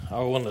I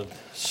want to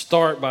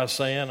start by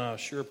saying I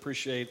sure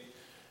appreciate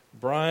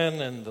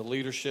Brian and the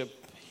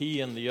leadership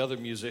he and the other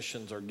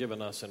musicians are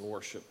giving us in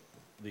worship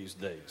these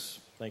days.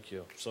 Thank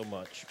you so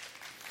much.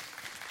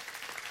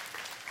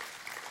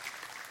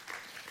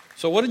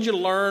 So what did you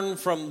learn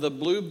from the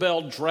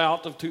Bluebell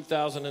drought of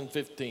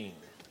 2015?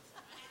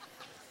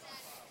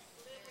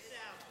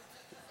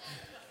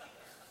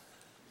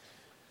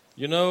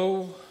 You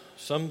know,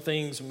 some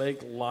things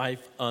make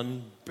life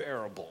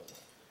unbearable.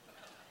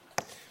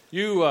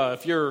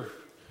 If you're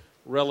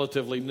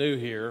relatively new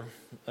here,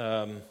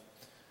 I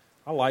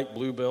like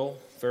Bluebell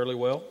fairly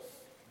well.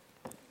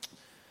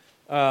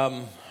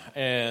 I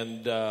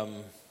learned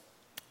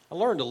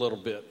a little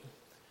bit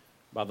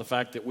by the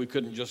fact that we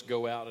couldn't just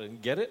go out and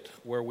get it,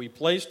 where we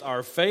placed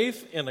our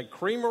faith in a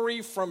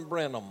creamery from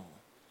Brenham.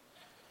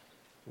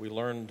 We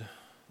learned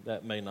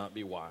that may not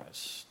be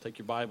wise. Take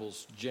your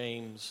Bibles,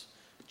 James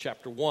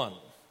chapter 1.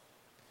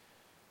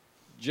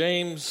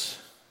 James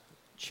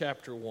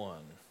chapter 1.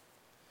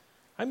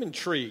 I'm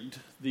intrigued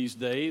these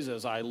days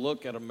as I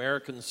look at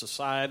American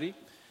society,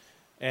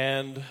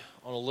 and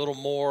on a little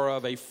more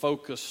of a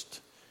focused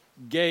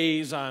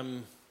gaze,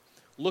 I'm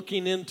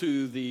looking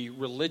into the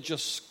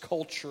religious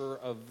culture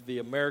of the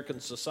American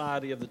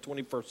society of the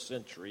 21st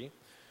century,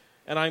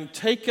 and I'm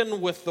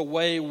taken with the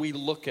way we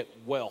look at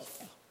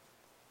wealth.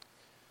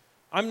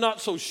 I'm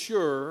not so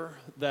sure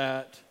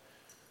that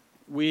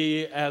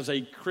we as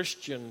a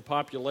Christian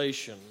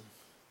population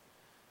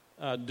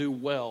do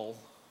well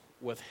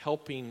with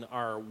helping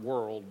our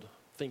world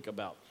think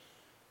about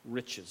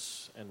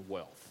riches and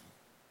wealth.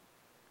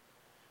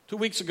 2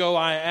 weeks ago,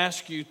 I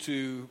asked you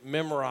to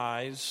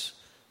memorize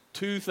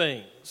two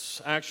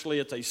things. Actually,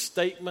 it's a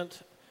statement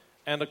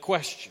and a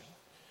question.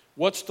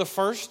 What's the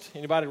first?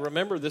 Anybody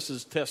remember? This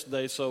is test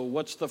day, so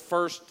what's the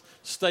first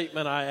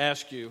statement I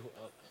asked you?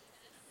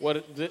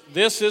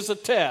 This is a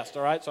test,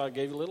 all right? So I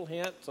gave you a little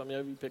hint. Some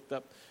of you picked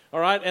up. All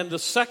right, and the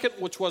second,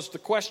 which was the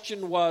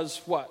question,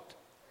 was what?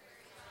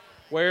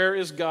 Where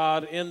is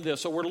God in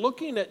this? So we're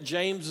looking at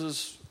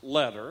James's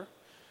letter.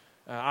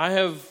 I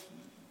have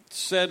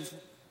said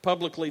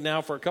publicly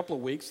now for a couple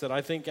of weeks that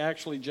I think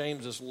actually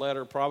James's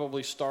letter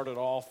probably started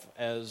off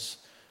as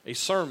a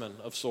sermon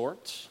of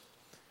sorts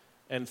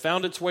and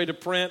found its way to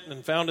print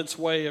and found its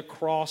way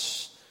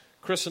across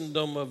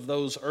Christendom of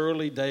those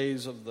early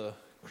days of the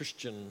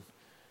Christian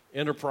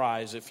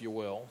enterprise, if you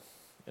will,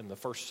 in the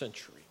first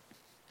century.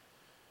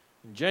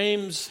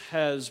 James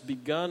has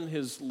begun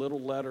his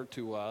little letter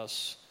to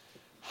us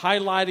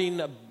highlighting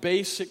a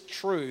basic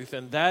truth,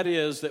 and that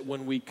is that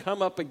when we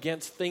come up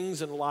against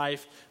things in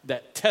life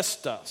that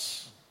test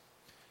us,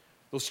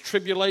 those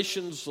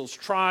tribulations, those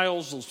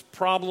trials, those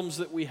problems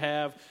that we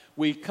have,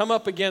 we come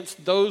up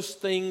against those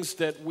things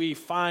that we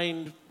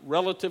find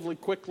relatively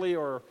quickly,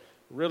 or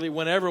really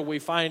whenever we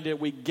find it,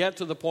 we get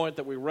to the point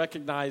that we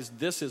recognize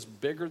this is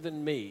bigger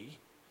than me,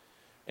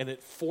 and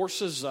it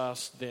forces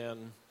us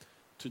then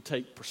to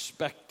take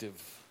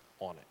perspective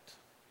on it.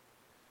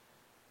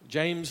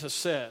 James has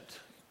said,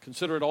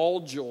 consider it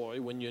all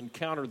joy when you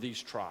encounter these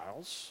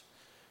trials.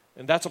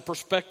 And that's a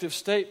perspective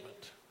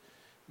statement.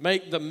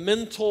 Make the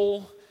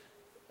mental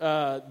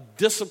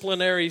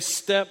disciplinary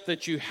step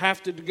that you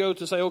have to go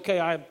to say, okay,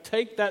 I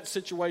take that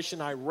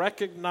situation. I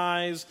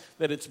recognize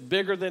that it's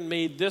bigger than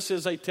me. This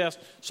is a test.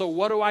 So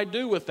what do I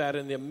do with that?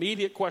 And the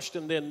immediate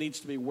question then needs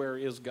to be, where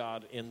is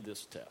God in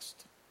this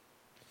test?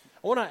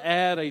 I want to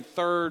add a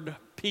third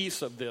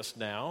piece of this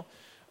now.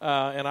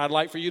 And I'd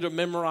like for you to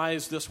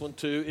memorize this one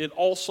too. It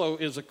also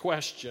is a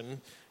question.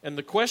 And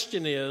the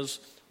question is,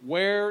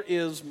 where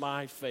is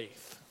my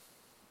faith?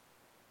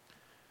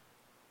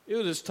 It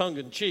was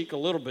tongue-in-cheek a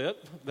little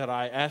bit that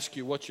I ask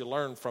you what you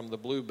learned from the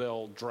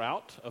Bluebell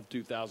drought of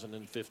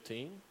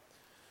 2015.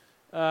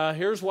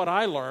 Here's what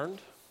I learned.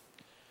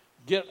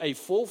 Get a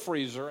full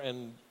freezer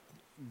and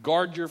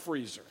guard your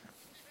freezer.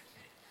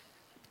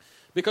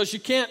 Because you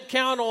can't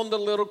count on the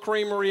little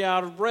creamery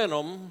out of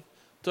Brenham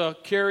to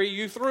carry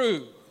you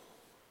through.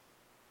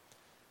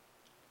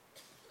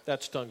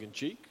 That's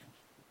tongue-in-cheek.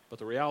 But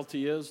the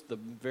reality is the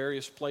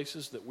various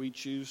places that we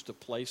choose to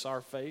place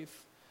our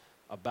faith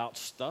about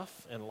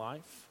stuff in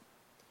life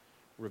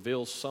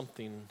reveals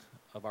something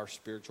of our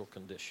spiritual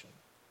condition.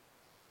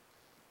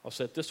 I'll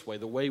say it this way.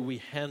 The way we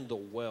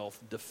handle wealth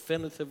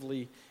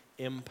definitively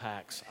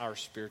impacts our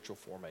spiritual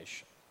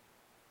formation.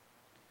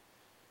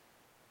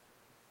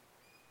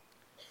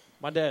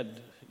 My dad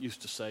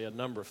used to say a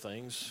number of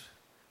things.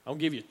 I'll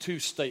give you two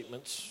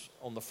statements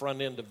on the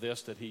front end of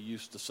this that he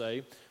used to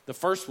say. The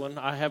first one,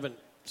 I haven't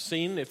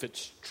seen if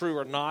it's true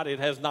or not. It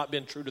has not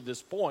been true to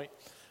this point.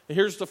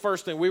 Here's the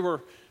first thing.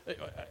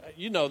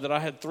 You know that I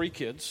had 3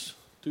 kids,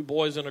 2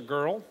 boys and a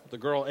girl. The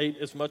girl ate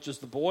as much as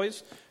the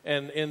boys.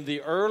 And in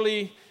the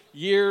early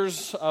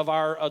years of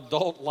our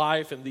adult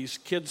life, and these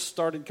kids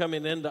started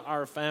coming into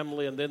our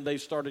family, and then they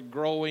started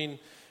growing,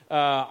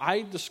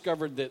 I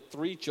discovered that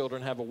 3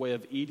 children have a way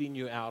of eating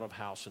you out of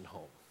house and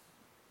home.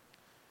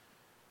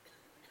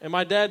 And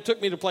my dad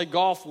took me to play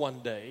golf one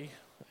day,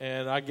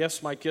 and I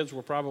guess my kids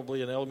were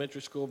probably in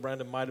elementary school.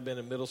 Brandon might have been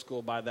in middle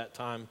school by that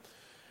time.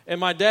 And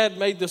my dad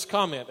made this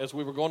comment as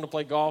we were going to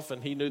play golf,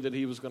 and he knew that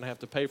he was going to have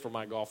to pay for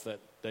my golf that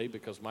day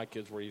because my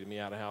kids were eating me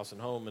out of house and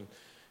home. And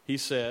he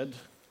said,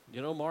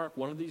 you know, Mark,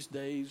 one of these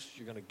days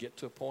you're going to get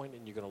to a point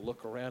and you're going to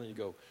look around and you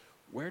go,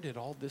 where did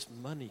all this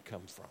money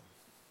come from?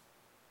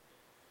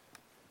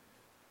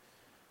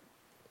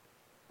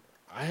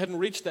 I hadn't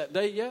reached that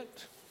day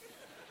yet.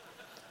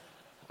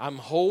 I'm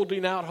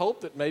holding out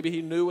hope that maybe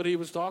he knew what he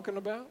was talking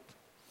about.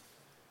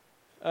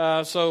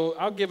 So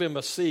I'll give him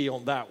a C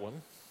on that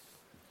one.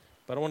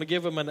 But I want to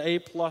give him an A+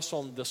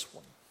 on this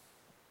one.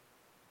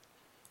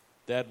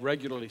 Dad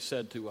regularly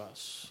said to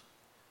us,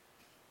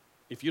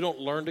 if you don't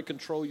learn to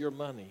control your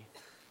money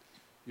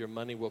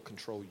will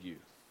control you.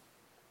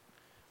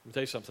 Let me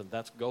tell you something,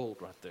 that's gold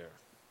right there.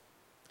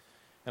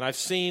 And I've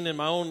seen in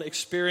my own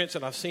experience,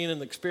 and I've seen in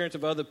the experience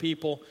of other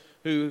people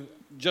who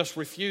just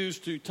refuse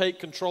to take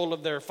control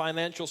of their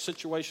financial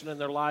situation in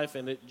their life,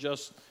 and it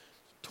just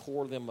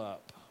tore them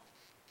up.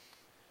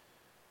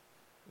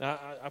 Now,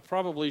 I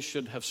probably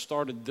should have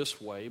started this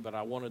way, but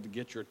I wanted to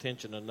get your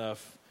attention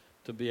enough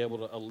to be able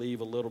to alleviate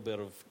a little bit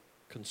of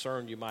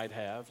concern you might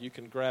have. You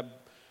can grab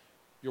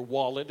your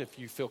wallet if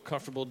you feel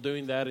comfortable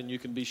doing that, and you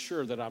can be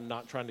sure that I'm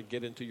not trying to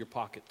get into your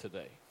pocket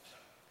today.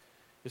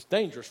 It's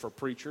dangerous for a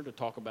preacher to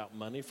talk about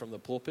money from the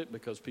pulpit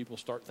because people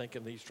start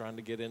thinking he's trying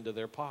to get into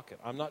their pocket.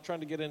 I'm not trying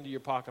to get into your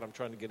pocket. I'm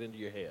trying to get into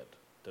your head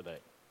today.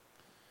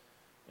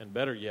 And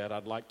better yet,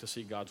 I'd like to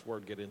see God's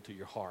word get into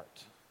your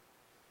heart.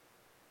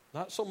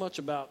 Not so much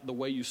about the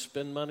way you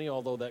spend money,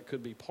 although that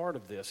could be part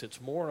of this.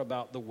 It's more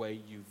about the way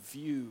you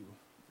view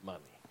money.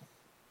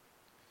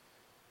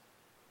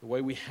 The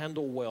way we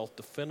handle wealth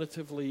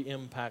definitively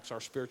impacts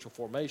our spiritual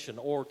formation,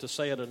 or to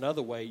say it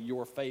another way,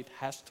 your faith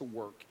has to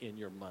work in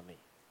your money.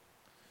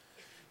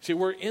 See,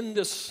 we're in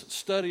this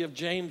study of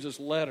James's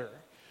letter,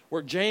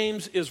 where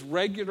James is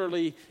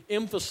regularly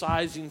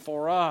emphasizing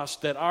for us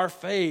that our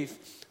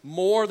faith,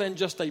 more than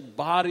just a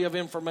body of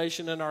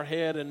information in our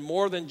head and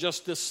more than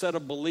just this set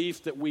of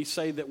beliefs that we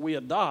say that we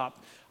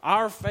adopt,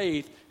 our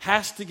faith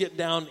has to get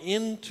down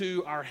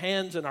into our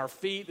hands and our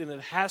feet, and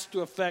it has to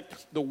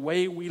affect the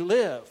way we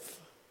live.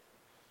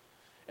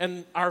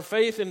 And our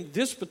faith in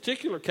this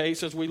particular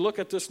case, as we look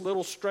at this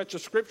little stretch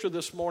of Scripture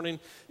this morning,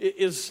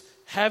 is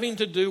having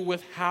to do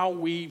with how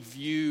we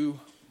view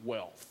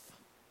wealth,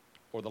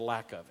 or the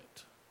lack of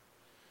it.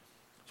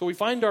 So we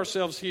find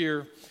ourselves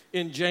here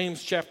in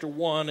James chapter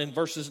 1 and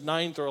verses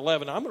 9 through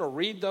 11. I'm going to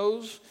read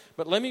those,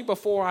 but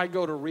before I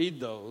go to read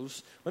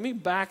those, let me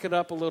back it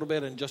up a little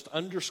bit and just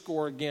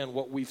underscore again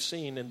what we've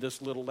seen in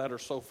this little letter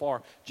so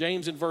far.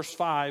 James in verse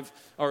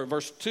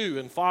 2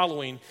 and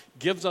following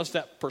gives us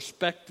that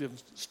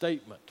perspective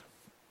statement.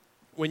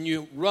 When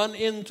you run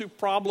into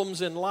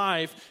problems in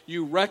life,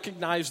 you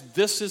recognize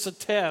this is a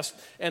test,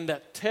 and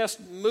that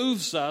test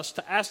moves us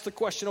to ask the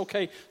question,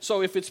 okay,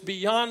 so if it's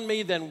beyond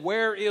me, then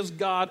where is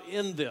God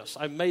in this?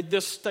 I've made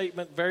this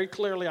statement very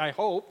clearly, I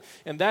hope,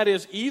 and that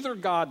is either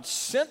God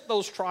sent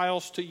those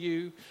trials to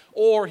you,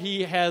 or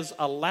He has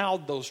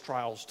allowed those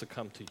trials to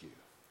come to you.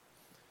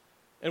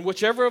 And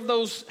whichever of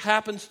those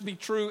happens to be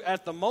true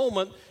at the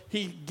moment,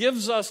 He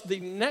gives us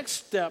the next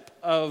step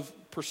of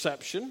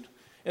perception.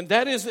 And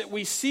that is that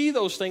we see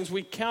those things,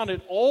 we count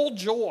it all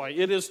joy.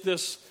 It is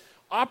this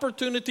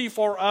opportunity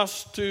for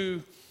us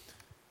to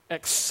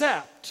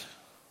accept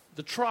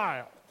the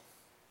trial.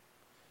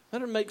 That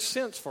doesn't make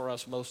sense for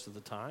us most of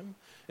the time.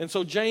 And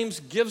so James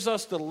gives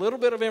us the little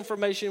bit of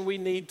information we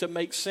need to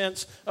make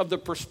sense of the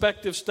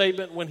perspective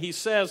statement when he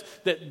says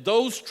that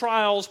those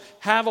trials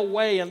have a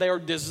way and they are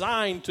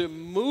designed to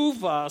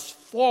move us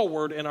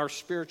forward in our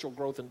spiritual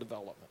growth and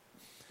development.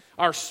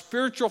 Our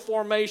spiritual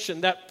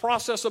formation, that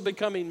process of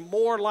becoming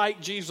more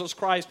like Jesus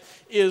Christ,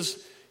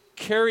 is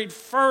carried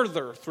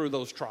further through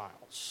those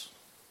trials.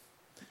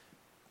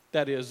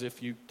 That is,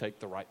 if you take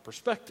the right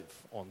perspective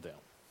on them.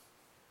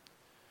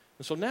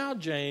 And so now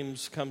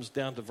James comes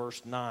down to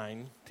verse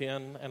 9,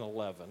 10, and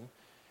 11,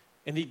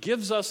 and he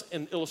gives us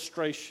an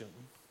illustration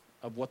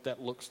of what that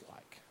looks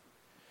like.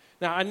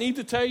 Now, I need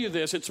to tell you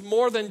this. It's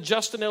more than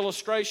just an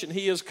illustration.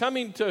 He is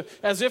coming to,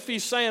 as if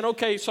he's saying,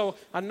 okay, so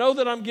I know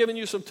that I'm giving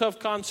you some tough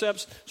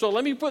concepts, so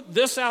let me put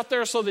this out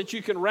there so that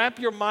you can wrap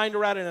your mind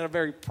around it in a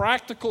very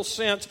practical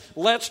sense.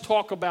 Let's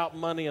talk about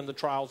money and the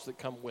trials that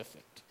come with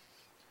it.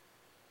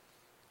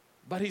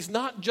 But he's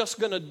not just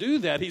going to do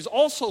that. He's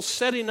also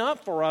setting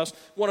up for us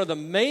one of the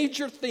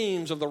major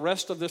themes of the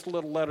rest of this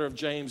little letter of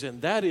James,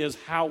 and that is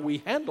how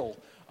we handle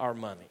our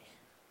money.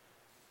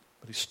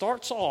 But he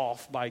starts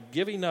off by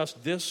giving us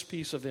this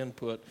piece of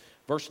input.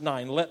 Verse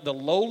 9, let the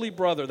lowly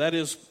brother, that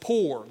is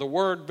poor. The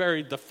word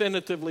very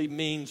definitively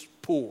means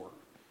poor.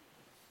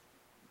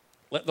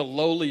 Let the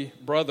lowly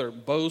brother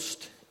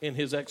boast in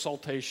his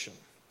exaltation,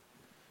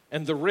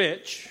 and the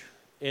rich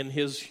in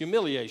his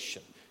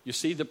humiliation. You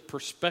see the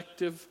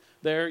perspective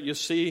there? You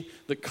see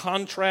the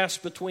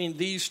contrast between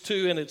these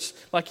two, and it's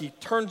like he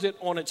turns it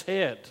on its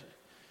head.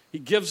 He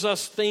gives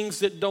us things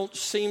that don't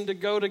seem to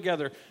go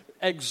together.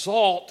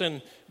 Exalt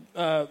and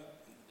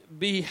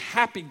be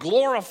happy,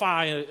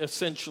 glorify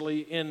essentially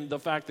in the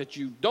fact that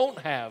you don't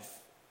have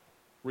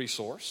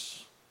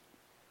resource.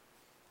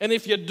 And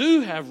if you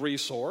do have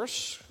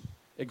resource,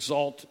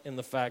 exalt in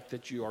the fact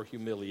that you are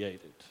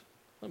humiliated.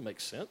 That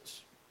makes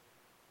sense.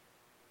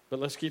 But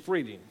let's keep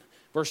reading.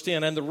 Verse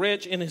 10, and the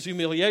rich in his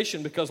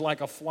humiliation, because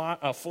like a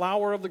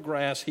flower of the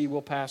grass, he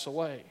will pass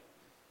away.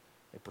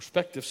 A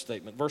perspective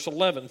statement. Verse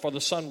 11, for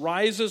the sun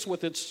rises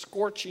with its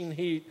scorching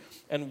heat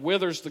and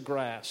withers the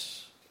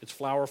grass. Its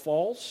flower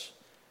falls,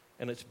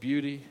 and its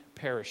beauty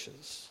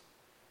perishes.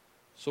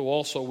 So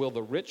also will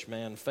the rich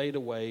man fade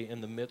away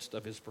in the midst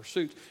of his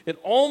pursuits. It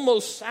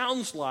almost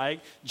sounds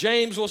like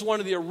James was one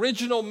of the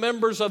original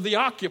members of the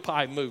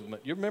Occupy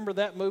movement. You remember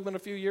that movement a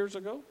few years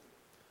ago?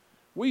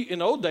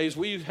 In old days,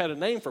 we had a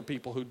name for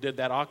people who did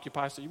that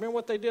Occupy. So you remember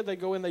what they did? They'd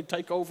go in, they'd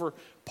take over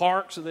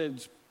parks, and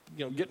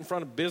they'd get in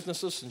front of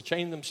businesses and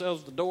chain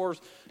themselves to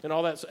doors and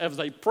all that as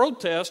they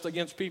protest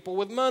against people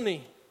with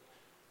money.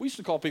 We used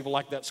to call people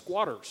like that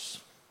squatters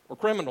or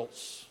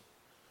criminals.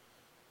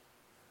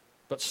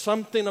 But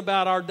something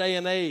about our day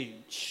and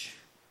age,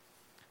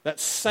 that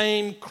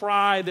same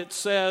cry that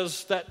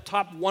says that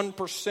top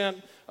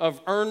 1% of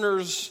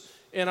earners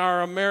in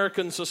our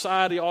American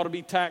society ought to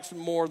be taxed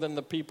more than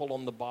the people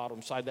on the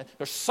bottom side.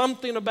 There's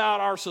something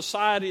about our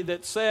society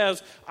that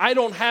says, I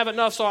don't have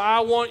enough, so I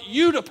want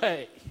you to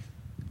pay.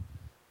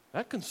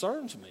 That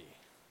concerns me.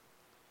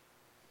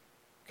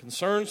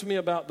 Concerns me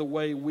about the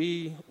way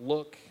we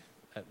look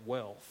at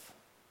wealth.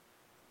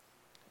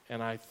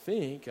 And I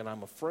think, and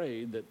I'm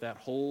afraid, that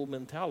whole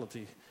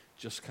mentality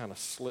just kind of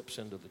slips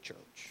into the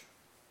church.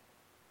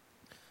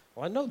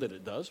 Well, I know that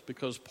it does,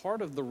 because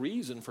part of the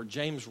reason for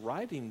James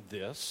writing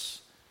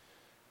this,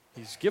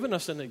 he's given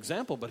us an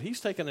example, but he's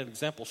taken an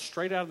example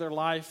straight out of their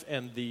life,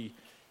 and the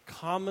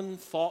common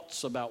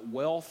thoughts about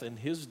wealth in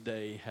his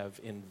day have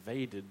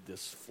invaded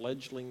this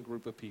fledgling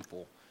group of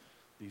people,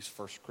 these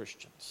first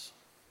Christians.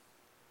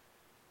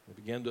 They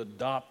begin to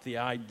adopt the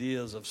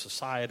ideas of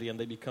society, and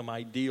they become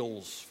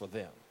ideals for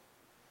them.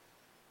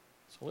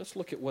 So let's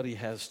look at what he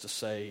has to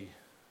say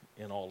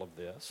in all of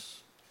this.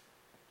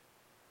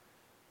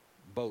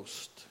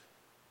 Boast.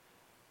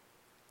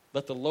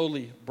 Let the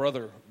lowly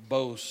brother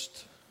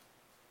boast.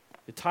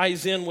 It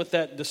ties in with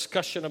that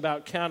discussion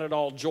about count it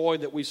all joy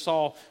that we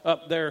saw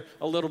up there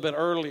a little bit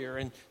earlier.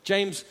 And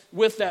James,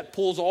 with that,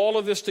 pulls all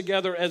of this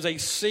together as a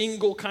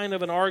single kind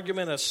of an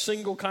argument, a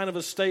single kind of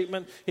a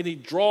statement. And he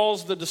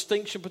draws the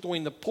distinction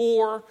between the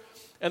poor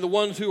and the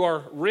ones who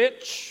are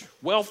rich,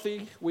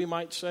 wealthy, we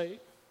might say.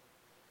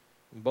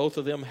 And both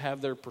of them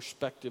have their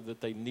perspective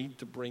that they need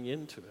to bring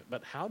into it.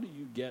 But how do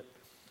you get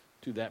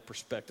to that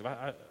perspective?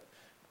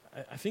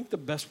 I think the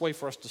best way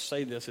for us to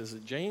say this is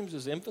that James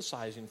is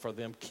emphasizing for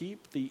them,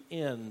 keep the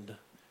end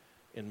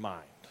in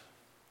mind.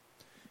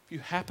 If you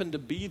happen to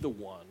be the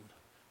one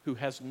who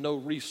has no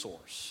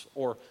resource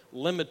or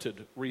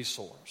limited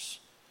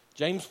resource,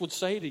 James would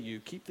say to you,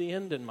 keep the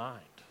end in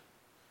mind.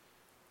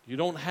 You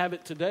don't have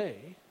it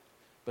today,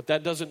 but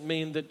that doesn't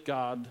mean that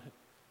God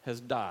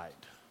has died.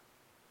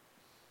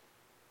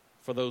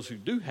 For those who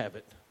do have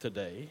it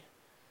today,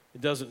 it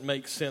doesn't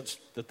make sense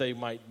that they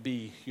might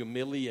be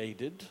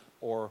humiliated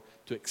or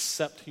to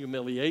accept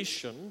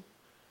humiliation,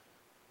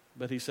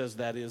 but he says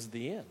that is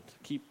the end.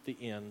 Keep the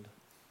end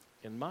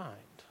in mind.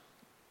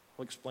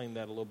 I'll explain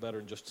that a little better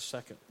in just a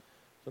second.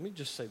 Let me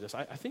just say this.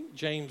 I think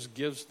James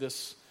gives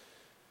this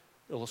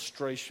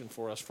illustration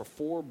for us for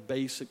four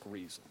basic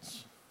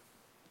reasons.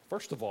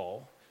 First of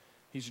all,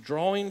 he's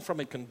drawing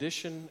from a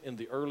condition in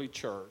the early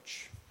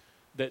church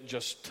that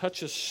just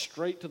touches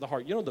straight to the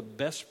heart. You know, the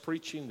best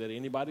preaching that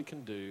anybody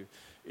can do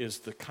is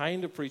the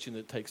kind of preaching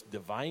that takes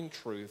divine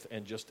truth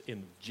and just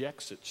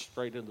injects it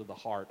straight into the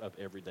heart of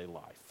everyday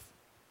life.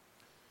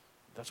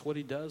 That's what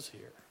he does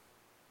here.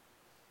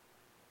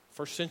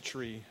 First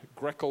century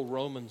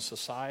Greco-Roman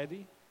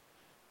society,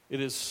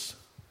 it is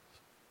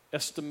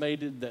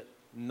estimated that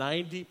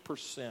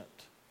 90%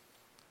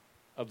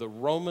 of the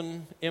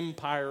Roman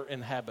Empire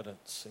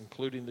inhabitants,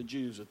 including the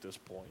Jews at this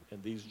point,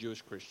 and these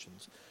Jewish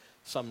Christians,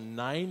 some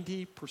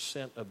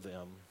 90% of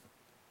them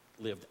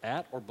lived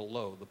at or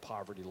below the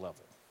poverty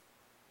level.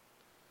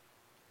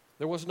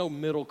 There was no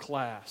middle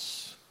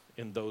class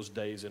in those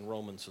days in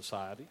Roman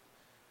society.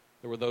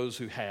 There were those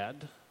who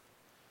had,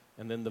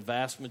 and then the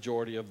vast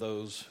majority of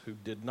those who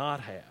did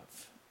not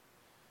have.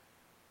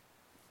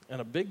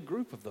 And a big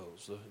group of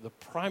those, the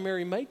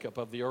primary makeup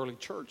of the early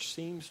church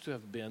seems to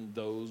have been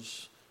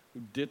those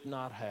who did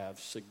not have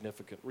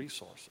significant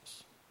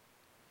resources.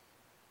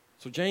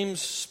 So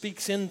James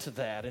speaks into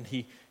that, and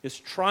he is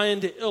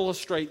trying to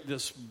illustrate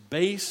this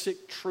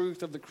basic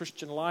truth of the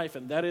Christian life,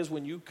 and that is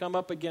when you come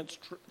up against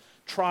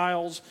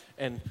trials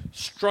and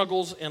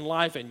struggles in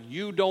life and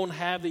you don't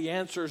have the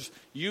answers,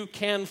 you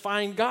can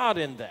find God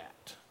in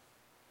that.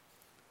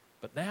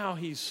 But now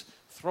he's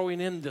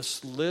throwing in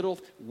this little,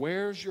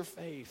 where's your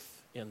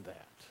faith in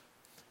that?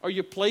 Are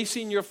you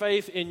placing your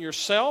faith in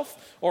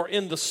yourself or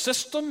in the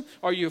system?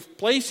 Are you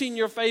placing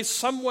your faith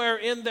somewhere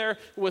in there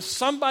with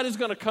somebody's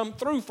going to come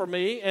through for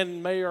me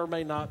and may or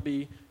may not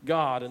be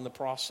God in the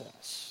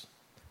process?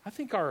 I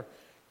think our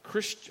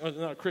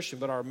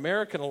our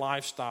American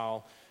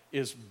lifestyle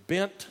is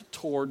bent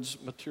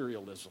towards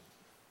materialism.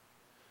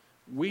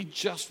 We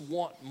just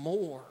want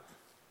more.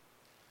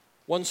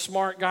 One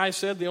smart guy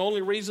said the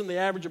only reason the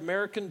average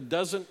American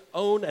doesn't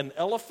own an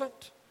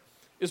elephant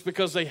is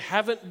because they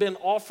haven't been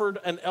offered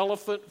an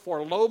elephant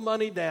for low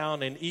money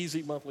down and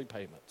easy monthly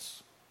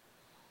payments.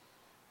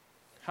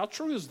 How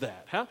true is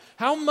that?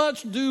 How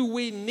much do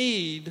we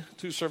need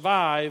to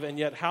survive, and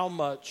yet how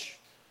much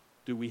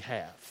do we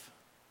have?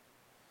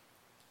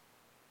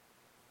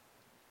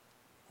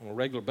 On a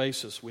regular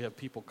basis, we have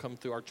people come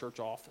through our church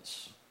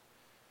office,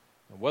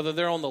 and whether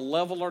they're on the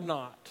level or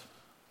not,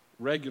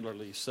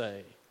 regularly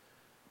say,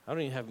 I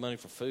don't even have money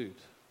for food.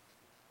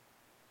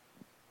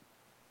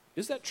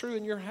 Is that true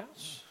in your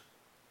house?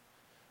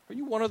 Are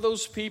you one of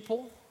those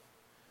people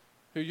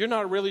who you're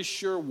not really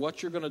sure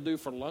what you're going to do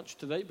for lunch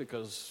today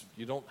because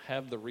you don't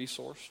have the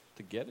resource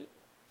to get it?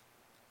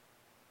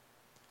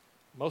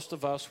 Most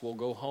of us will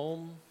go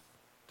home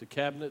to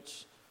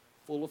cabinets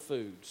full of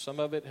food. Some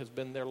of it has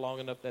been there long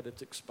enough that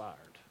it's expired.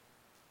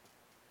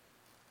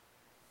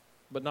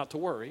 But not to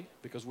worry,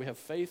 because we have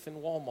faith in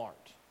Walmart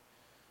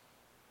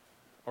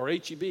or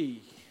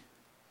H-E-B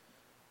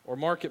or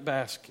Market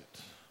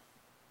Basket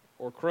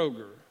or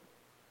Kroger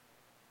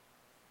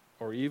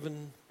or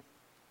even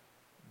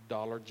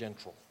Dollar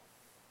General.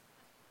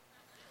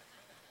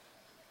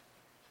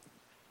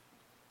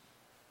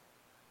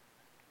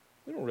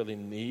 We don't really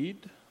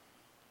need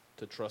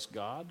to trust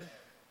God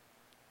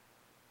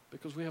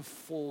because we have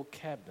full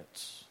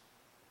cabinets.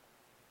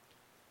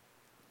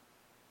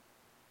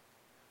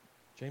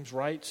 James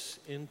writes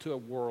into a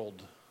world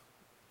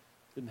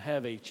that didn't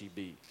have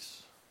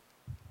H-E-Bs.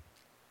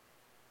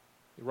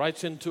 He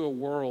writes into a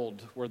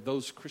world where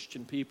those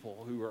Christian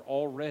people who are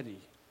already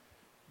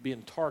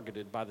being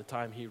targeted by the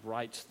time he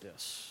writes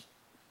this,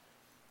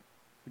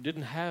 who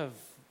didn't have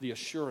the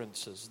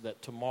assurances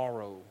that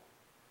tomorrow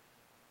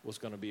was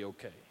going to be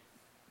okay.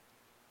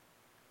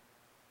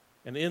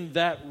 And in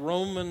that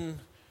Roman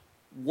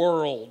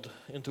world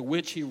into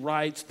which he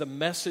writes, the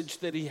message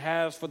that he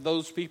has for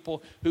those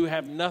people who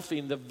have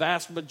nothing, the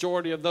vast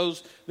majority of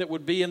those that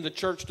would be in the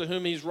church to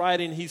whom he's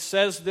writing, he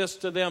says this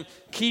to them: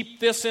 keep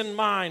this in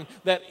mind,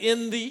 that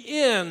in the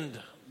end,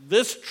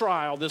 this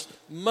trial, this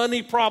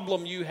money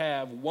problem you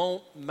have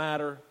won't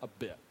matter a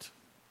bit,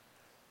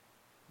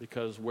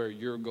 because where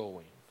you're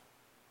going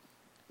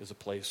is a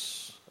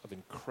place of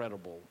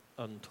incredible,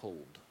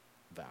 untold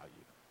value.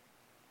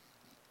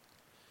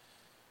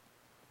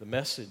 The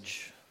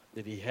message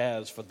that he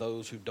has for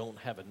those who don't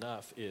have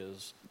enough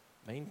is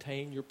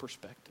maintain your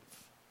perspective.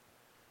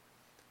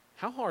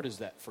 How hard is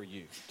that for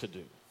you to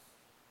do?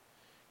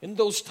 In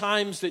those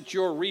times that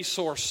your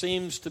resource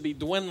seems to be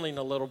dwindling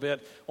a little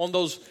bit, on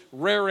those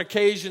rare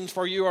occasions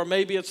for you, or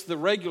maybe it's the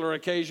regular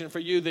occasion for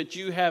you, that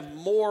you have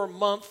more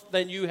month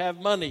than you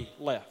have money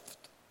left.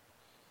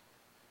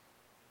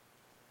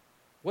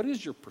 What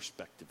is your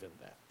perspective in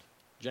that?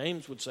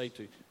 James would say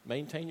to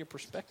maintain your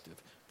perspective.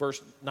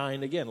 Verse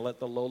 9 again, let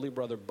the lowly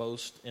brother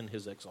boast in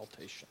his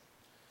exaltation.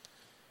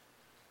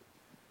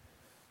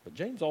 But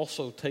James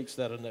also takes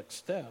that a next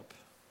step.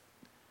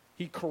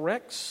 He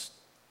corrects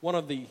one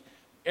of the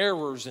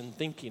errors in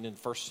thinking in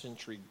first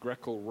century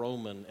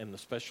Greco-Roman and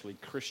especially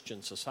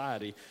Christian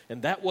society,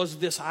 and that was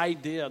this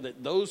idea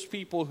that those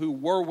people who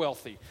were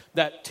wealthy,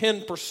 that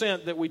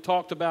 10% that we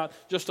talked about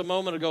just a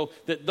moment ago,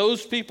 that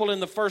those people in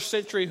the first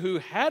century who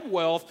had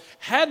wealth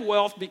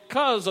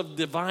because of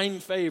divine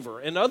favor.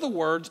 In other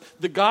words,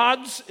 the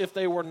gods, if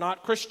they were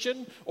not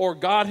Christian, or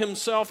God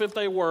himself, if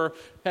they were,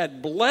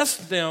 had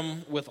blessed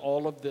them with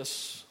all of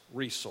this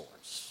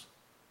resource.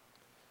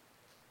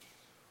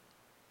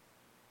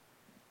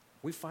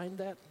 We find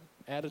that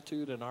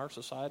attitude in our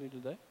society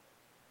today.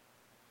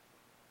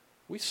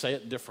 We say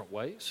it different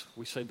ways.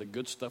 We say the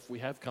good stuff we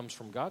have comes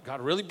from God.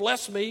 God really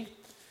blessed me.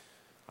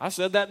 I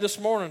said that this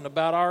morning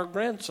about our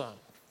grandson.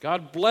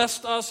 God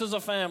blessed us as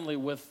a family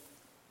with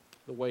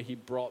the way he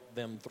brought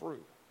them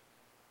through.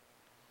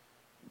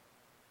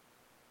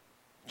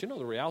 But you know,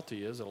 the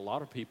reality is that a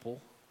lot of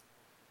people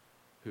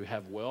who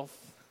have wealth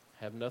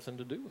have nothing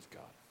to do with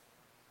God.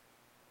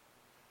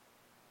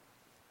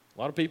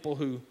 A lot of people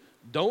who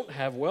don't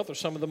have wealth are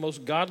some of the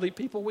most godly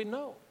people we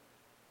know.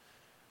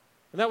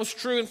 And that was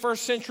true in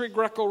first century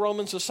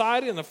Greco-Roman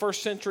society. In the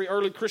first century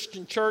early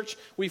Christian church,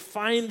 we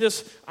find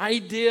this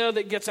idea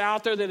that gets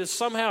out there that is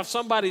somehow if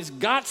somebody's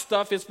got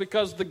stuff, it's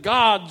because the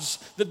gods,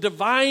 the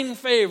divine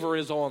favor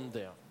is on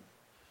them.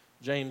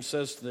 James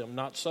says to them,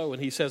 not so.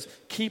 And he says,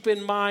 keep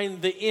in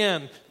mind the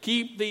end.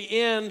 Keep the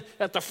end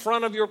at the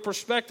front of your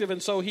perspective.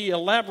 And so he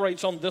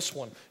elaborates on this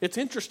one. It's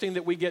interesting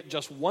that we get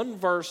just one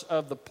verse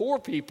of the poor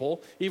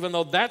people, even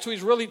though that's who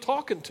he's really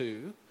talking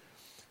to.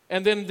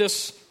 And then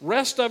this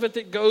rest of it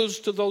that goes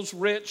to those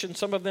rich, and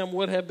some of them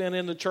would have been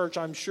in the church,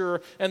 I'm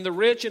sure. And the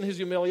rich in his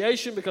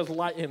humiliation, because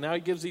and now he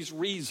gives these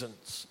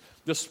reasons,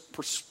 this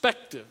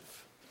perspective.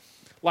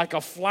 Like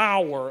a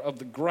flower of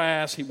the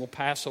grass, he will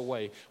pass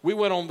away. We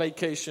went on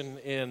vacation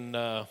in,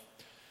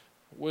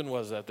 when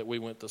was that we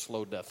went to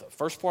Slow Death of?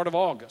 First part of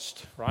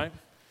August, right?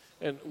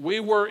 And we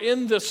were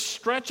in this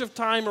stretch of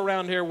time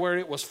around here where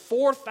it was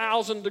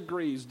 4,000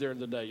 degrees during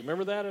the day. You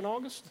remember that in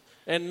August?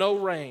 And no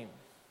rain.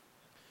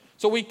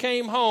 So we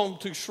came home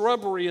to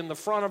shrubbery in the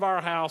front of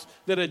our house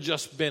that had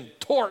just been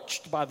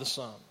torched by the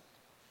sun.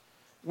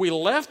 We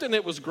left and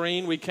it was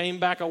green. We came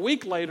back a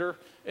week later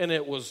and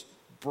it was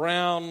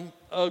brown,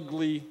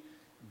 ugly,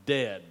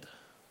 dead.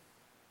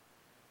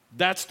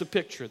 That's the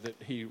picture that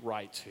he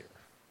writes here.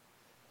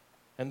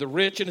 And the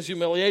rich in his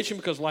humiliation,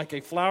 because like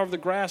a flower of the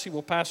grass he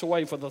will pass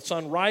away. For the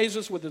sun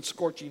rises with its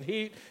scorching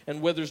heat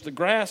and withers the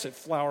grass. Its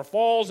flower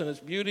falls and its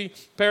beauty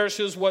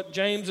perishes. What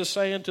James is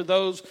saying to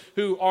those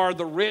who are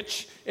the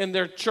rich in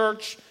their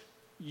church,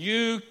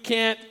 you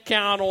can't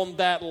count on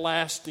that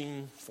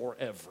lasting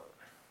forever.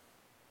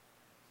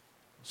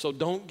 So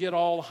don't get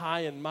all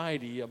high and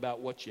mighty about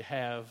what you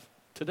have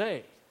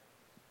today,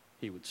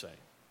 he would say.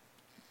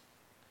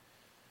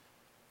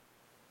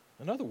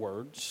 In other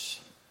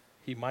words,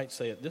 he might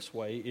say it this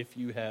way: if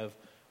you have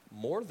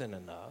more than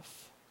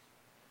enough,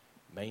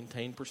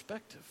 maintain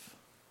perspective.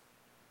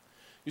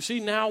 You see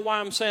now why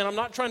I'm saying I'm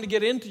not trying to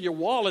get into your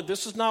wallet.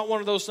 This is not one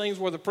of those things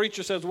where the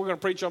preacher says we're going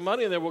to preach on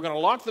money and then we're going to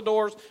lock the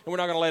doors and we're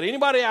not going to let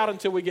anybody out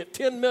until we get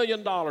 $10 million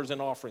in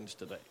offerings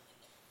today.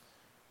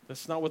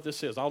 That's not what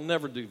this is. I'll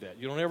never do that.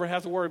 You don't ever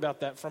have to worry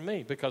about that from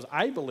me, because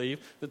I believe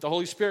that the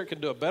Holy Spirit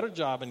can do a better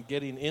job in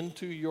getting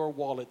into your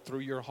wallet through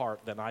your heart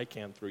than I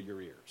can through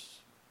your ears.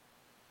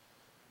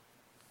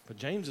 But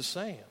James is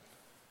saying,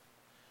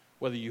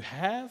 whether you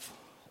have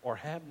or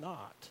have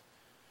not,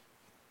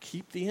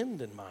 keep the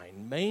end in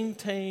mind.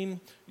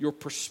 Maintain your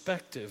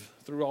perspective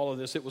through all of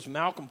this. It was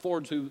Malcolm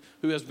Ford who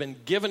has been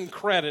given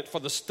credit for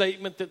the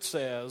statement that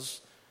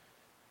says,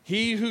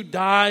 he who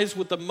dies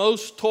with the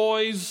most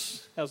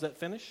toys, how's that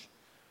finish?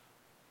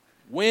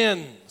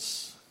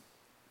 Wins.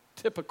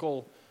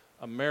 Typical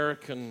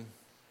American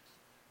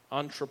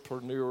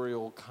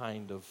entrepreneurial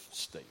kind of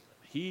statement.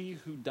 He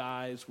who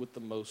dies with the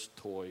most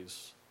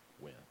toys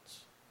wins.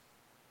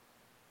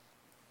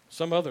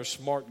 Some other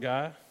smart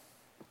guy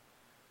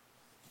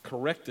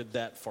corrected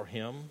that for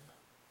him.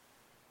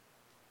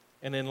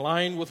 And in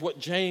line with what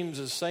James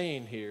is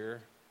saying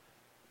here,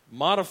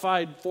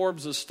 modified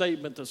Forbes'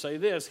 statement to say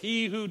this: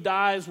 he who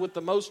dies with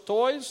the most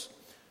toys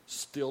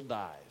still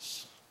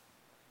dies.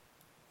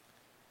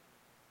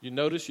 You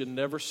notice you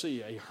never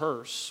see a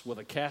hearse with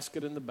a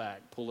casket in the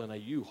back pulling a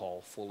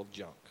U-Haul full of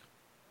junk.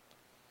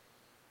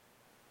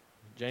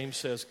 James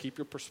says, keep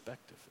your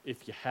perspective.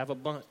 If you have a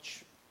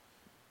bunch,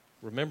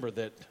 remember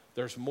that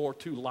there's more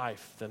to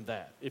life than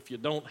that. If you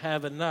don't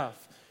have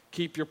enough,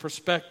 keep your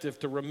perspective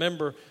to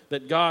remember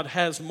that God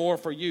has more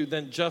for you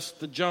than just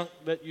the junk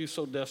that you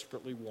so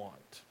desperately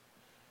want.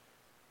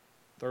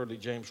 Thirdly,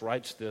 James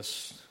writes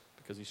this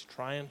because he's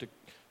trying to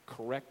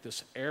correct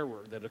this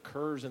error that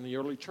occurs in the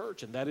early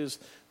church, and that is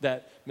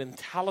that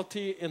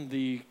mentality in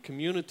the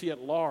community at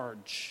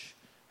large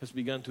has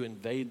begun to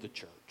invade the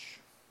church.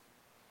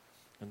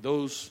 And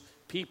those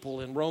people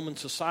in Roman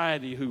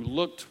society who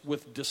looked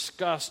with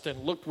disgust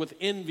and looked with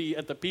envy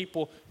at the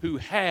people who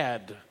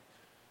had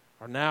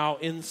are now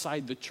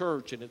inside the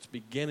church, and it's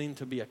beginning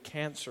to be a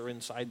cancer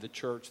inside the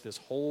church, this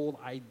whole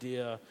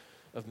idea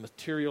of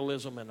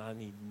materialism, and I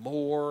need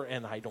more,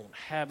 and I don't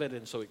have it,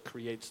 and so it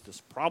creates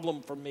this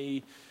problem for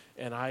me,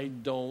 and I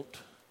don't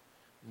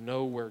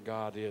know where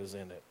God is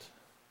in it.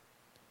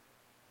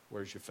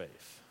 Where's your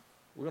faith?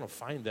 We're going to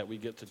find that. We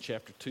get to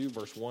chapter 2,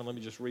 verse 1. Let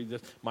me just read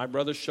this. My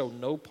brothers, show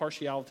no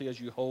partiality as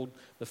you hold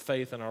the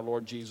faith in our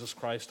Lord Jesus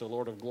Christ, the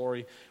Lord of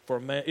glory.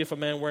 For if a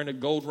man wearing a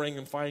gold ring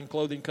and fine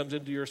clothing comes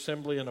into your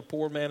assembly, and a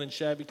poor man in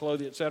shabby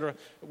clothing, etc.,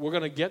 we're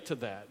going to get to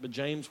that. But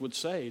James would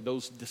say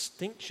those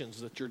distinctions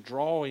that you're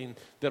drawing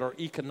that are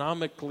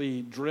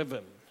economically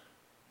driven,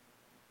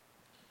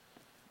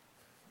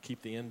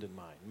 keep the end in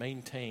mind.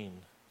 Maintain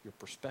your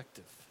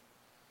perspective.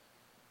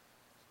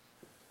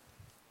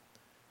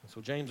 So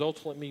James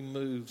ultimately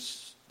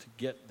moves to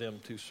get them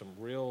to some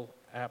real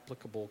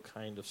applicable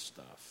kind of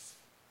stuff.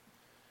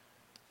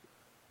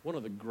 One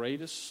of the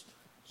greatest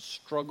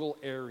struggle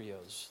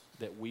areas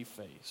that we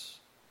face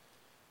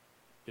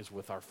is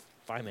with our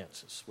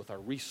finances, with our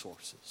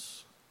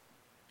resources.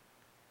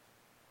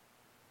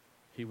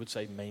 He would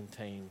say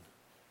maintain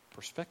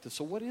perspective.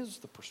 So what is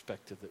the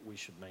perspective that we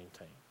should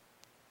maintain?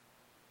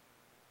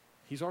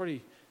 He's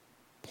already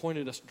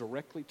pointed us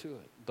directly to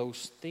it.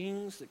 Those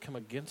things that come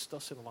against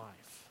us in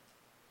life.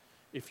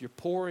 If you're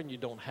poor and you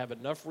don't have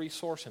enough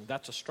resource and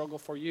that's a struggle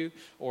for you,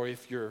 or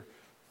if you're,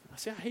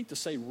 I hate to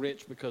say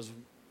rich because,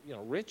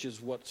 rich is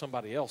what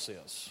somebody else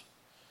is.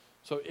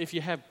 So if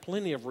you have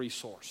plenty of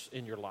resource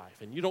in your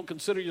life and you don't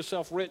consider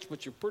yourself rich,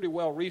 but you're pretty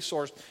well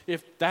resourced,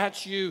 if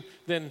that's you,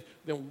 then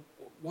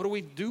what do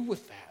we do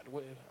with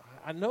that?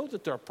 I know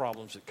that there are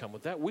problems that come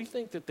with that. We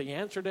think that the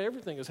answer to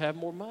everything is have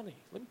more money.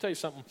 Let me tell you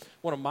something.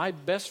 One of my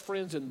best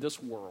friends in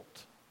this world,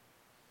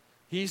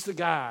 he's the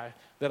guy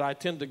that I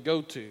tend to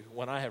go to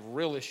when I have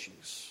real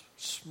issues.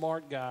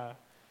 Smart guy,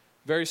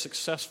 very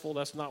successful.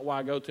 That's not why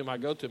I go to him. I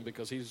go to him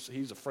because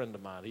he's a friend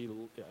of mine.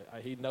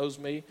 He knows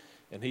me,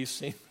 and he's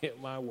seen me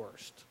at my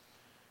worst.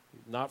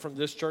 Not from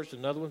this church,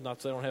 another one. Not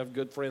that I don't have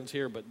good friends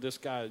here, but this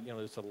guy,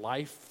 it's a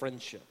life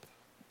friendship.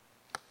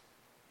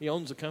 He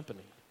owns a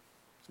company.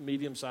 It's a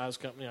medium-sized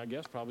company, I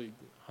guess, probably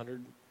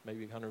 100,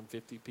 maybe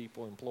 150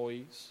 people,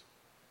 employees.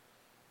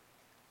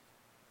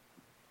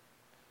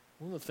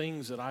 One of the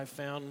things that I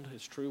found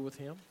is true with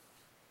him,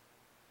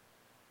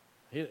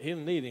 he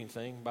didn't need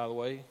anything, by the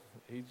way.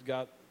 He's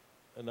got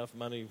enough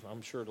money,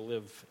 I'm sure, to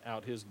live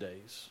out his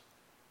days.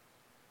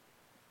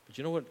 But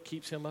you know what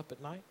keeps him up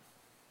at night?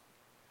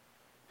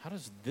 How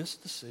does this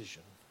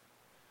decision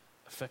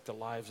affect the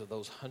lives of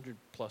those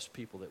 100-plus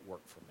people that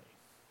work for me?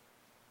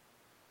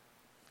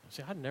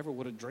 See, I never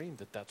would have dreamed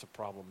that that's a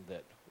problem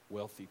that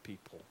wealthy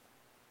people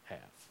have.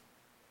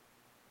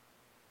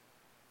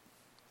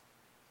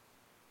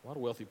 A lot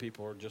of wealthy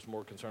people are just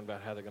more concerned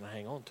about how they're going to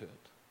hang on to it.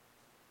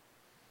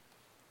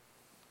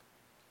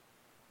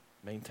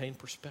 Maintain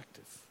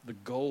perspective. The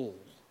goal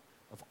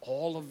of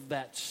all of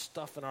that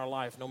stuff in our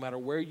life, no matter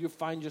where you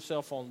find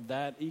yourself on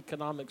that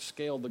economic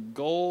scale, the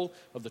goal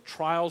of the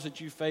trials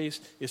that you face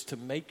is to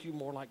make you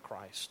more like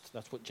Christ.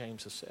 That's what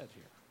James has said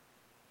here.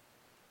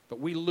 But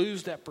we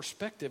lose that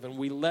perspective and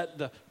we let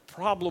the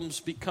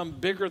problems become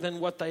bigger than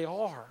what they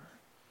are.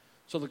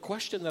 So the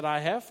question that I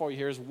have for you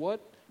here is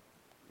what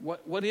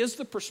is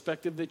the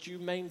perspective that you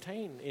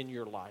maintain in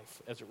your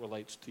life as it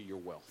relates to your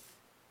wealth?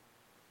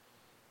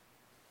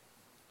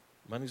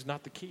 Money's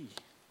not the key.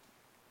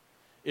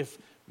 If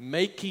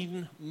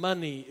making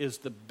money is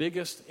the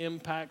biggest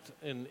impact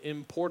and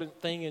important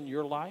thing in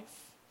your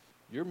life,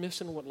 you're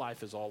missing what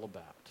life is all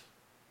about.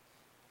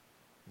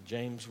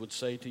 James would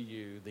say to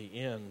you, the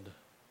end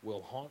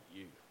will haunt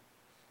you.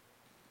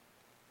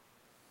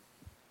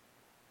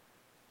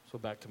 So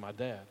back to my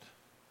dad.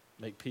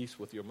 Make peace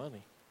with your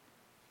money.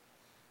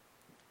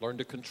 Learn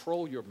to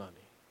control your money,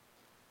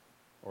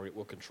 or it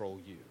will control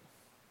you.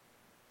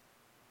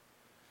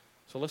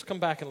 So let's come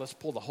back and let's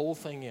pull the whole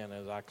thing in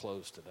as I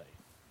close today.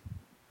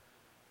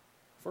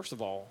 First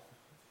of all,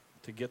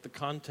 to get the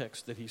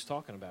context that he's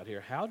talking about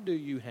here, how do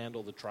you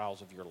handle the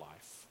trials of your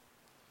life?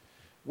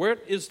 Where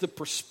is the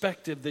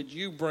perspective that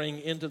you bring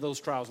into those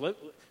trials?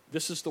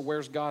 This is the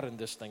where's God in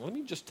this thing. Let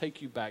me just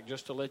take you back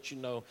just to let you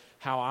know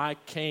how I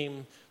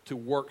came to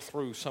work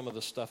through some of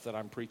the stuff that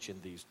I'm preaching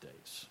these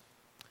days.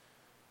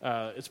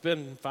 It's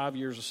been 5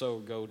 years or so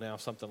ago now,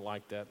 something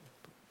like that.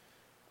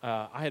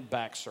 I had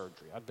back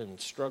surgery. I'd been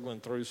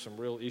struggling through some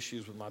real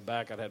issues with my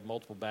back. I'd had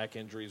multiple back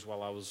injuries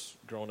while I was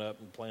growing up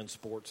and playing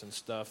sports and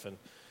stuff. And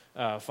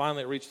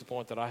finally it reached the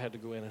point that I had to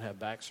go in and have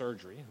back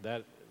surgery.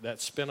 That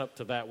spin up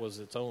to that was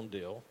its own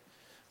deal.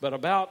 But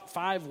about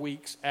 5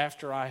 weeks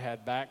after I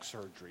had back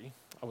surgery,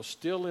 I was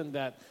still in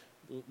that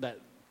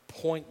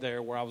point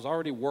there where I was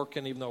already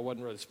working, even though I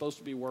wasn't really supposed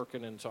to be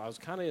working. And so I was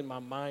kind of in my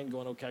mind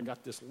going, okay, I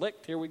got this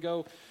licked. Here we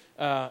go.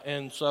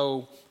 And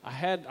so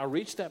I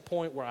reached that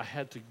point where I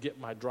had to get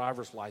my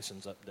driver's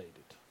license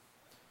updated.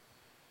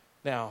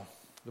 Now,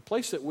 the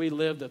place that we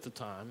lived at the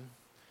time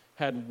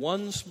had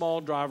one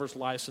small driver's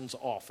license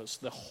office.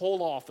 The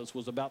whole office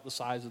was about the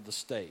size of the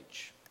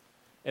stage.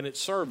 And it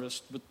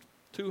serviced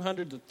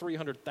 200 to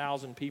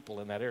 300,000 people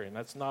in that area. And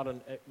that's not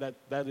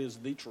that is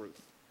the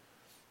truth.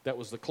 That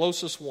was the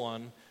closest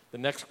one. The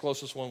next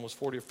closest one was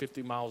 40 or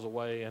 50 miles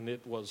away, and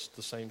it was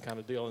the same kind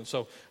of deal. And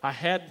so I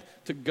had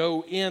to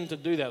go in to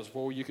do that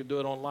before you could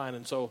do it online.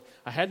 And so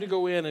I had to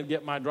go in and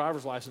get my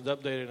driver's license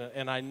updated.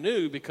 And I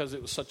knew because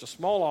it was such a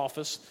small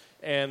office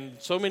and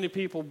so many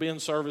people being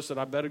serviced that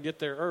I better get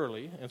there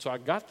early. And so I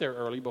got there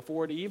early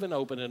before it even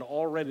opened, and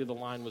already the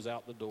line was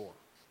out the door.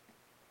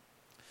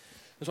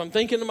 And so I'm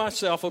thinking to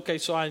myself, okay,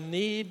 so I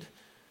need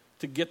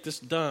to get this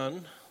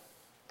done.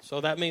 So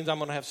that means I'm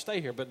going to have to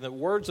stay here. But the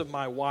words of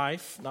my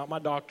wife, not my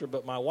doctor,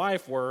 but my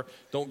wife were,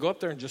 don't go up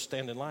there and just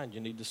stand in line. You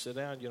need to sit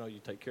down.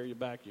 You take care of your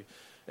back.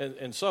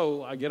 And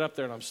so I get up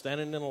there and I'm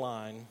standing in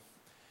line.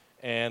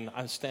 And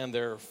I stand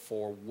there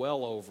for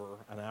well over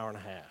an hour and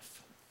a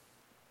half.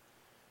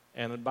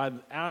 And by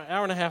an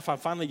hour and a half, I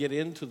finally get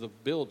into the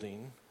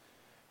building.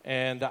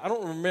 And I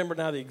don't remember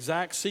now the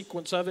exact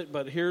sequence of it,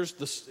 but here's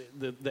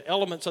the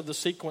elements of the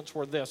sequence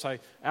were this. Hour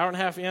and a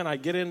half in, I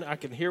get in, I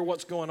can hear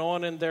what's going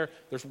on in there.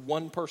 There's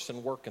one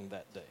person working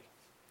that day.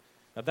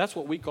 Now, that's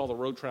what we call the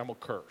road trammel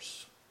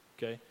curse,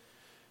 okay?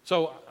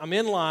 So I'm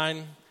in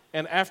line,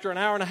 and after an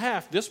hour and a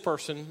half, this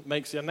person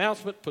makes the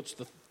announcement, puts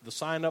the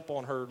sign up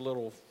on her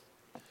little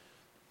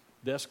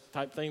desk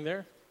type thing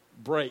there,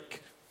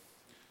 break.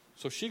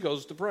 So she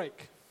goes to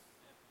break.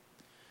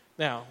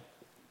 Now,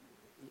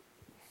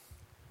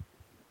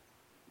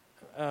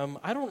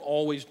 I don't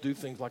always do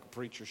things like a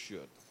preacher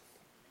should.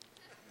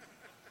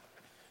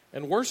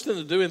 And worse than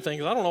the doing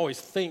things, I don't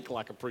always think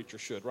like a preacher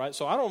should, right?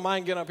 So I don't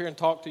mind getting up here and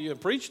talk to you and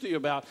preach to you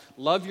about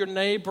love your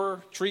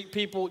neighbor, treat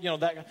people,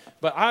 that.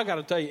 But I got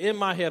to tell you, in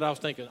my head, I was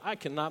thinking, I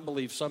cannot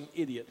believe some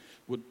idiot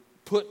would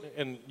put,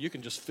 and you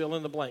can just fill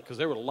in the blank, because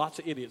there were lots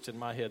of idiots in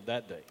my head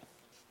that day.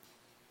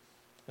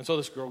 And so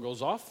this girl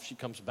goes off. She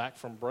comes back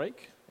from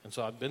break. And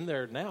so I've been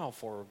there now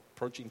for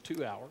approaching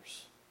 2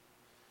 hours.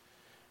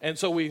 And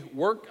so we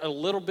work a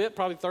little bit,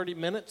 probably 30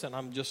 minutes, and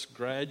I'm just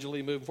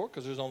gradually moving forward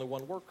because there's only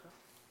one worker.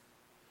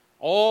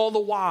 All the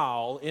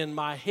while in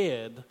my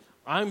head,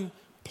 I'm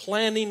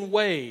planning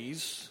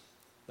ways.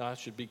 Now, I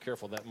should be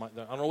careful. I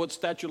don't know what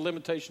statute of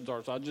limitations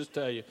are, so I'll just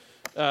tell you.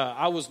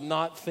 I was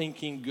not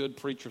thinking good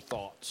preacher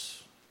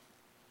thoughts.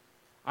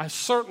 I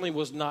certainly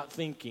was not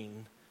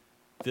thinking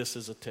this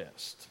is a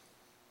test.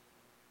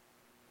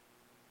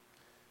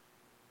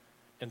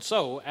 And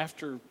so,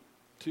 after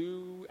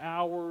 2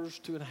 hours,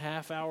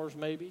 2.5 hours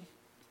maybe,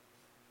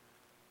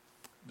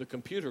 the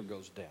computer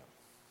goes down.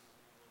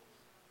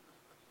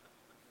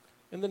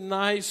 And the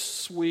nice,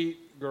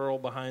 sweet girl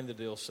behind the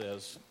deal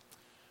says,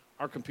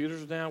 our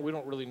computers are down. We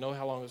don't really know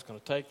how long it's going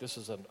to take. This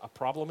is a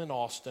problem in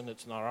Austin.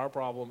 It's not our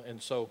problem.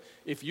 And so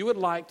if you would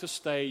like to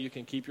stay, you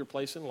can keep your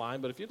place in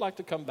line. But if you'd like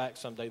to come back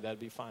someday, that'd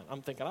be fine.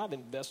 I'm thinking, I've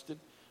invested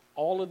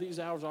all of these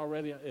hours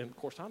already. And, of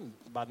course,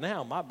 by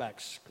now, my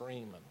back's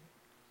screaming.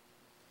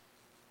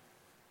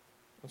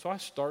 And so I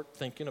start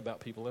thinking about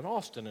people in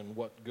Austin and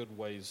what good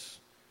ways.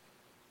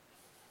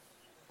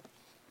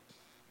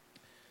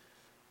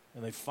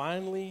 And they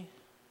finally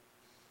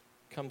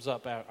comes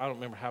up out, I don't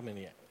remember how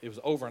many, it was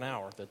over an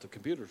hour that the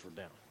computers were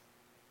down.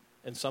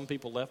 And some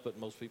people left, but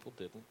most people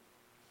didn't.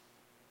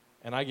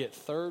 And I get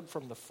third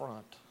from the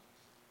front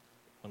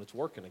when it's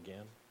working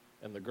again,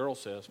 and the girl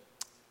says,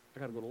 I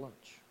got to go to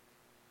lunch.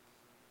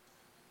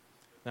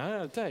 Now, I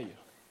got to tell you,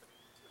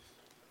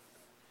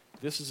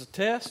 this is a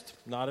test,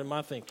 not in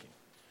my thinking.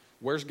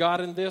 Where's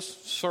God in this?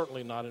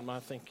 Certainly not in my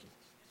thinking.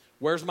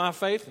 Where's my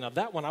faith? Now,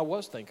 that one I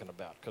was thinking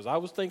about, because I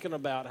was thinking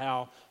about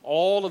how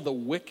all of the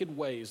wicked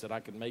ways that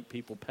I could make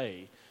people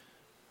pay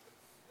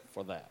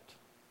for that.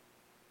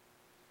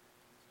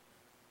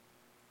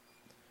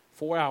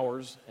 4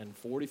 hours and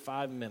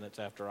 45 minutes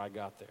after I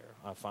got there,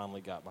 I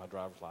finally got my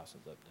driver's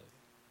license updated.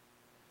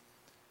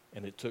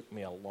 And it took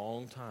me a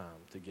long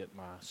time to get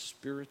my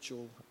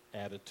spiritual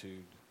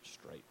attitude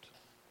straight.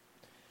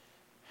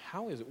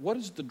 How is it? What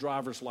is the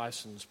driver's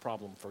license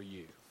problem for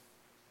you?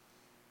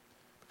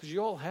 Because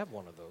you all have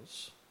one of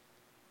those.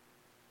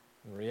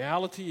 The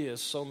reality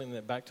is,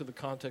 back to the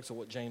context of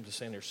what James is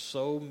saying here,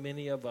 so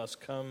many of us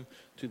come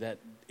to that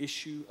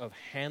issue of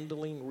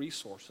handling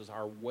resources,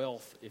 our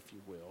wealth, if you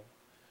will,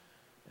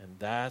 and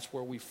that's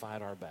where we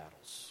fight our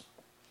battles.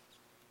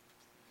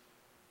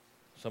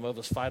 Some of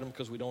us fight them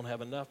because we don't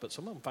have enough, but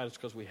some of them fight us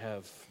because we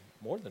have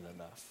more than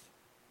enough.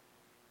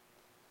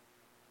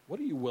 What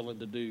are you willing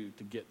to do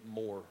to get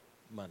more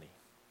money?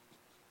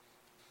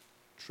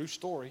 True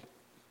story.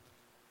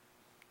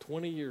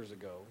 20 years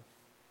ago,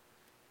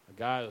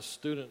 a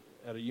student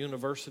at a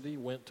university,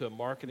 went to a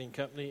marketing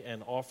company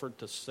and offered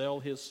to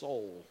sell his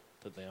soul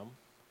to them,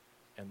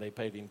 and they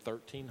paid him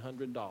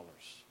 $1,300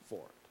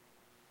 for it,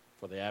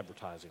 for the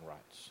advertising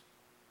rights.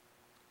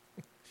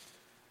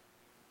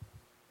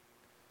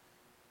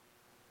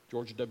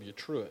 George W.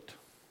 Truett,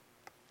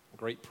 a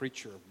great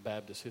preacher of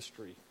Baptist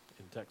history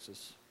in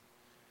Texas,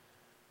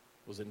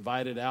 was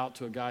invited out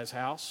to a guy's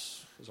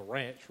house. It was a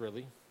ranch,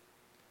 really.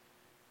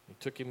 He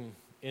took him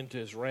into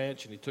his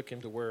ranch, and he took him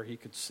to where he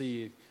could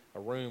see a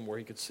room where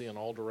he could see in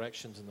all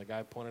directions. And the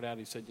guy pointed out,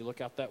 he said, you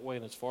look out that way,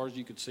 and as far as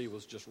you could see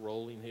was just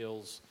rolling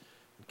hills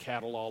and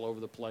cattle all over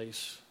the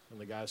place. And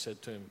the guy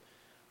said to him,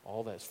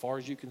 all that, as far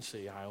as you can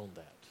see, I own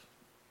that.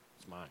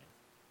 It's mine.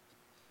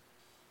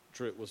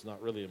 Truett was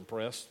not really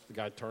impressed. The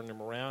guy turned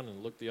him around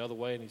and looked the other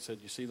way, and he said,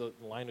 you see the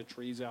line of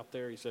trees out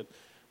there? He said,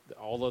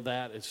 all of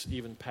that is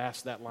even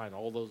past that line.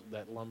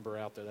 That lumber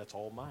out there, that's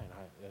all mine.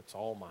 That's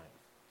all mine.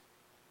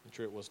 And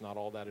Truett was not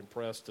all that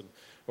impressed. And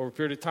over a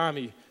period of time,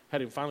 he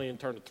had him finally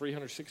turned to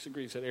 360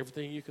 degrees. He said,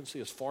 everything you can see,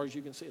 as far as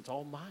you can see, it's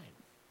all mine.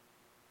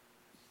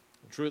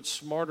 And Truett,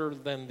 smarter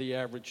than the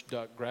average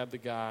duck, grabbed the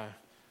guy,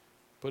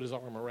 put his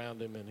arm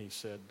around him, and he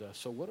said,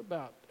 so what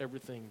about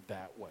everything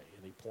that way?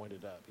 And he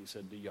pointed up. He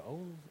said, do you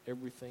own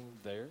everything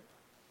there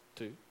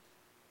too?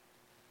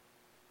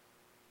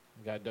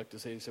 The guy ducked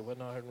his head. He said, well,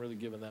 no, I hadn't really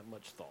given that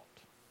much thought.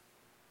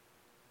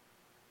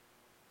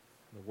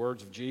 The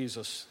words of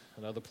Jesus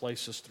and other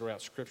places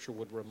throughout Scripture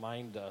would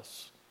remind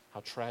us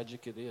how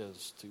tragic it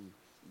is to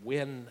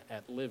win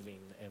at living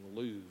and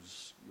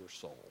lose your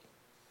soul.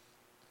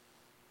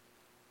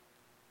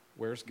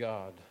 Where's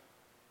God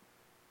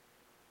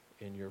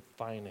in your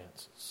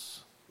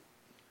finances?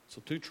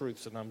 So 2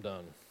 truths and I'm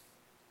done.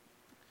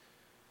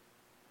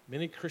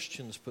 Many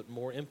Christians put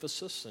more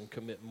emphasis and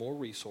commit more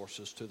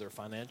resources to their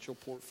financial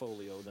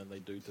portfolio than they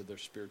do to their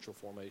spiritual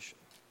formation.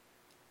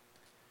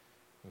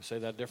 Let me say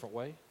that a different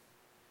way.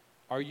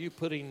 Are you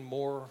putting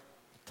more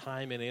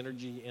time and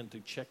energy into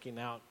checking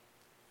out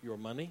your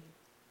money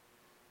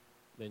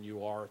than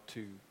you are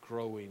to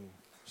growing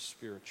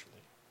spiritually?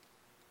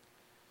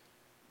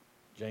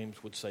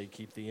 James would say,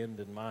 keep the end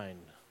in mind.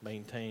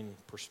 Maintain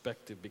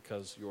perspective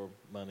because your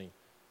money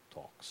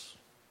talks.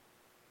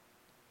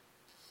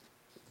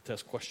 The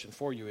test question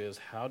for you is,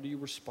 how do you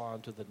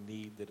respond to the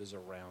need that is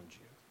around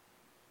you?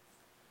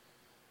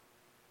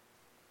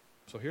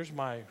 So here's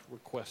my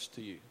request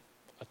to you.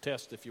 A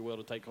test, if you will,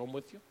 to take home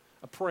with you.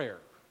 A prayer,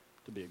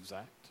 to be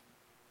exact.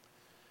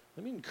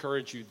 Let me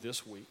encourage you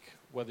this week,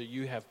 whether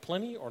you have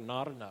plenty or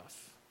not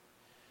enough,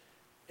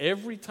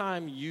 every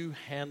time you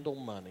handle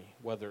money,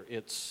 whether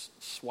it's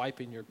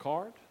swiping your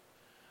card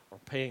or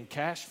paying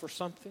cash for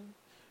something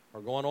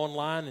or going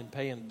online and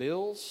paying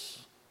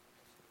bills,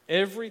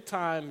 every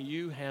time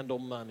you handle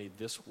money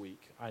this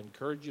week, I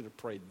encourage you to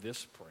pray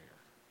this prayer.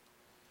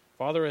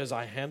 Father, as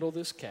I handle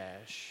this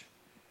cash,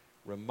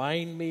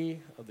 remind me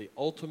of the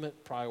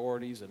ultimate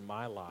priorities in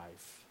my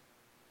life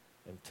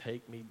and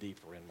take me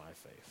deeper in my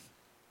faith.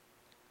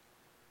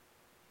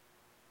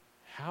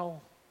 How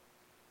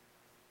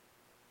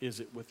is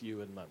it with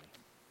you and money?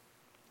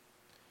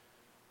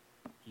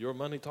 Your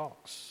money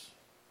talks.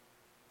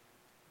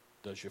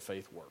 Does your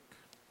faith work?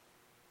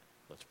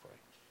 Let's pray.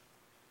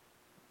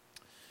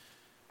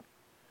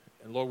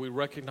 And Lord, we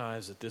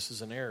recognize that this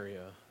is an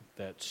area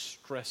that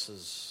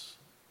stresses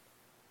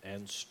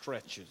and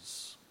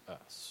stretches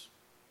us.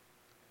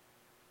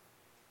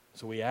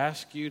 So we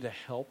ask you to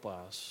help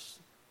us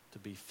to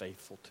be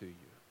faithful to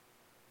you.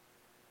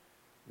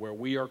 Where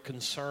we are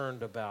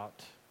concerned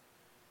about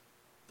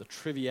the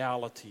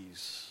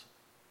trivialities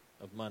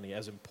of money,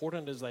 as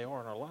important as they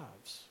are in our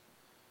lives,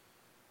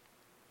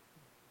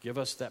 give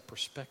us that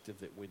perspective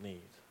that we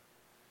need.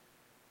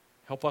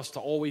 Help us to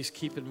always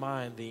keep in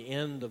mind the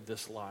end of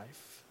this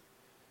life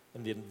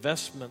and the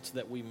investments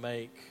that we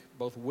make,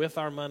 both with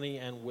our money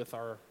and with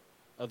our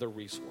other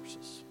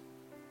resources.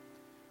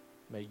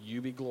 May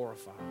you be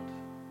glorified.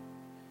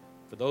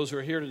 For those who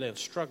are here today and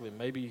struggling,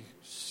 maybe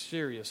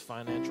serious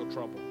financial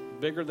trouble,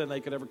 bigger than they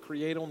could ever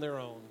create on their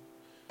own,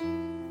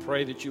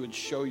 pray that you would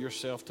show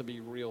yourself to be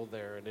real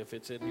there. And if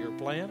it's in your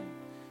plan,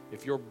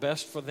 if your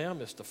best for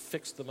them is to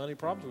fix the money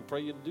problems, we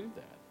pray you to do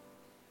that.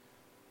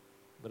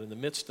 But in the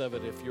midst of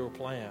it, if your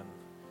plan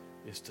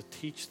is to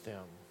teach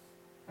them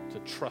to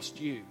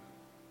trust you,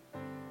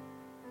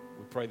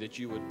 we pray that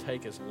you would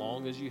take as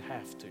long as you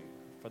have to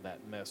for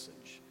that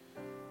message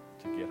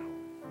to get home.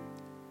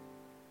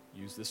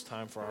 Use this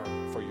time for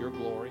your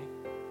glory,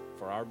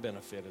 for our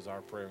benefit is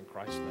our prayer in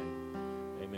Christ's name.